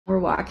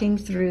walking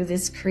through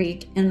this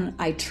creek and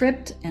I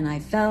tripped and I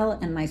fell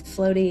and my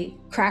floaty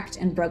cracked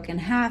and broke in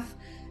half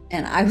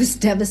and I was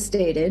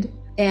devastated.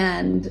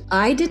 And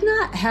I did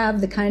not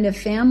have the kind of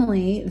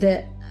family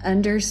that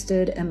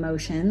understood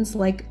emotions,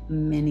 like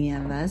many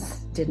of us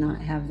did not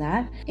have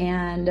that.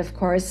 And of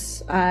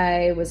course,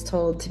 I was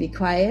told to be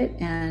quiet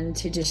and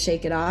to just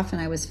shake it off,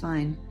 and I was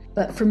fine.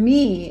 But for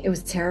me, it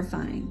was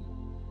terrifying.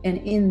 And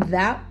in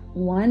that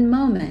one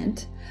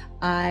moment,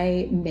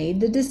 I made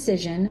the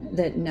decision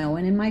that no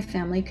one in my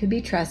family could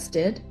be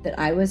trusted, that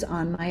I was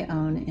on my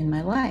own in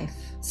my life.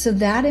 So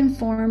that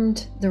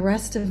informed the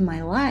rest of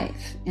my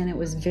life. And it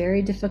was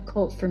very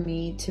difficult for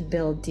me to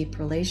build deep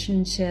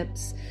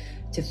relationships,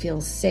 to feel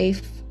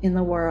safe in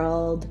the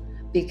world,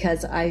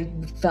 because I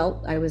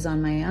felt I was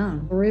on my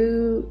own.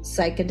 Through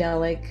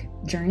psychedelic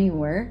journey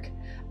work,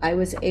 I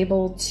was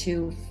able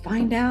to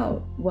find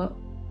out what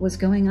was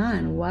going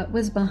on, what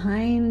was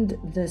behind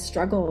the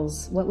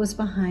struggles, what was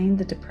behind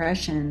the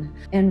depression,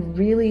 and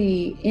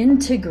really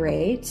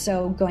integrate.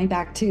 So going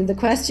back to the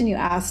question you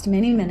asked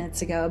many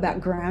minutes ago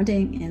about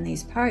grounding in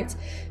these parts,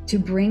 to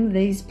bring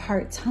these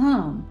parts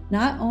home,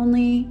 not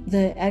only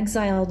the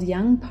exiled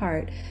young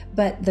part,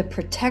 but the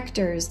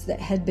protectors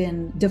that had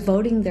been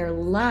devoting their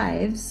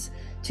lives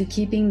to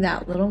keeping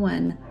that little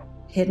one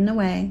hidden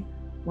away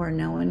where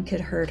no one could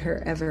hurt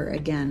her ever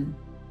again.